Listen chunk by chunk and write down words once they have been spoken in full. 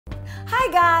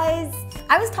Hi guys!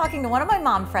 I was talking to one of my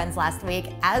mom friends last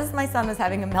week as my son was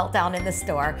having a meltdown in the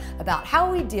store about how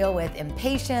we deal with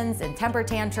impatience and temper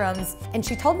tantrums, and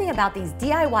she told me about these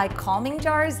DIY calming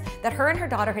jars that her and her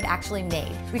daughter had actually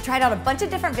made. We tried out a bunch of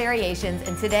different variations,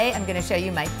 and today I'm going to show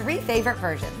you my 3 favorite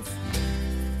versions.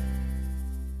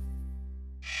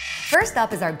 First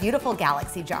up is our beautiful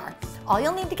Galaxy jar. All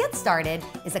you'll need to get started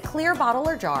is a clear bottle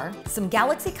or jar, some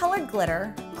Galaxy colored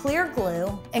glitter, clear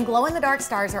glue, and glow-in-the-dark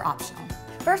stars are optional.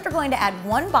 First, we're going to add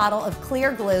 1 bottle of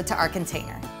clear glue to our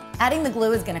container. Adding the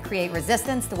glue is going to create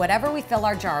resistance to whatever we fill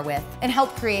our jar with and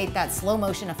help create that slow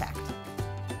motion effect.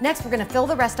 Next, we're going to fill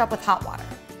the rest up with hot water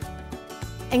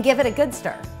and give it a good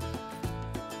stir.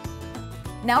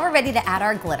 Now we're ready to add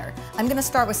our glitter. I'm going to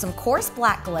start with some coarse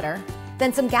black glitter,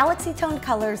 then some Galaxy toned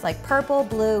colors like purple,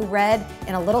 blue, red,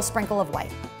 and a little sprinkle of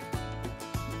white.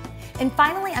 And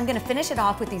finally, I'm gonna finish it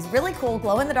off with these really cool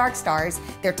glow-in-the-dark stars.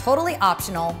 They're totally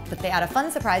optional, but they add a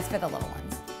fun surprise for the little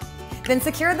ones. Then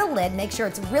secure the lid, make sure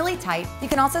it's really tight. You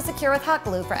can also secure with hot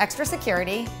glue for extra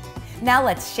security. Now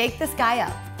let's shake this guy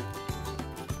up.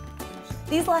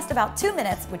 These last about 2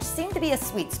 minutes, which seem to be a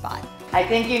sweet spot. I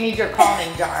think you need your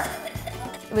calming jar.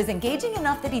 It was engaging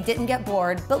enough that he didn't get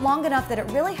bored, but long enough that it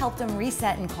really helped him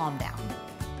reset and calm down.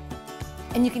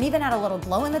 And you can even add a little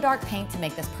glow-in-the-dark paint to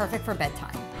make this perfect for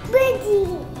bedtime. Ready.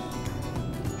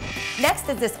 Next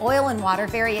is this oil and water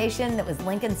variation that was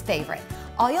Lincoln's favorite.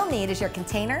 All you'll need is your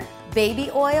container,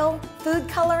 baby oil, food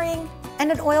coloring,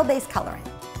 and an oil-based colorant.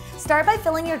 Start by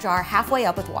filling your jar halfway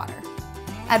up with water.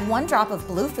 Add 1 drop of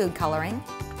blue food coloring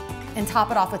and top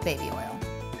it off with baby oil.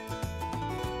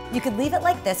 You could leave it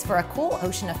like this for a cool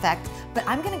ocean effect, but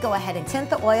I'm gonna go ahead and tint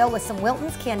the oil with some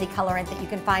Wilton's candy colorant that you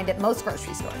can find at most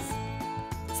grocery stores.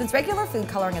 Since regular food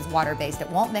coloring is water-based, it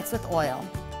won't mix with oil.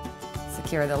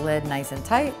 Secure the lid nice and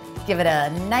tight. Give it a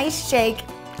nice shake.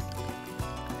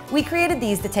 We created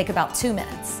these to take about 2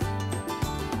 minutes.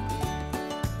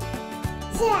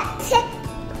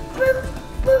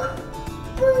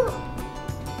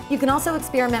 You can also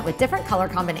experiment with different color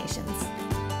combinations.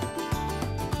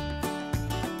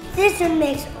 This one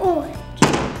makes orange,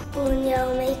 blue and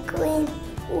yellow make green,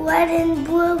 red and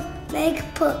blue make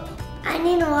purple. I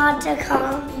need a lot of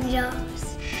calming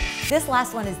jars. This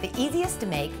last one is the easiest to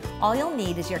make. All you'll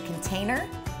need is your container,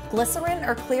 glycerin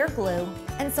or clear glue,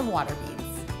 and some water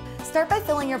beads. Start by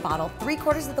filling your bottle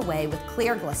 3/4 of the way with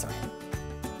clear glycerin.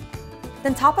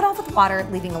 Then top it off with water,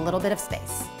 leaving a little bit of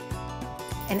space.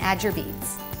 And add your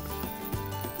beads.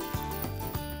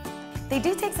 They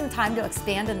do take some time to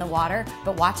expand in the water,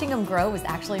 but watching them grow was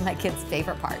actually my kid's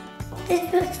favorite part.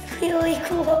 This looks really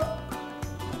cool.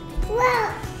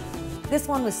 Wow! This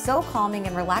one was so calming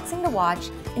and relaxing to watch,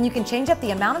 and you can change up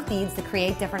the amount of beads to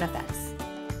create different effects.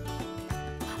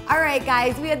 All right,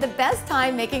 guys, we had the best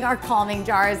time making our calming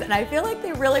jars, and I feel like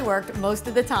they really worked most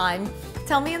of the time.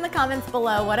 Tell me in the comments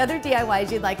below what other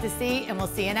DIYs you'd like to see, and we'll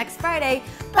see you next Friday.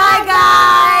 Bye,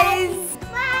 guys!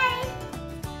 Bye.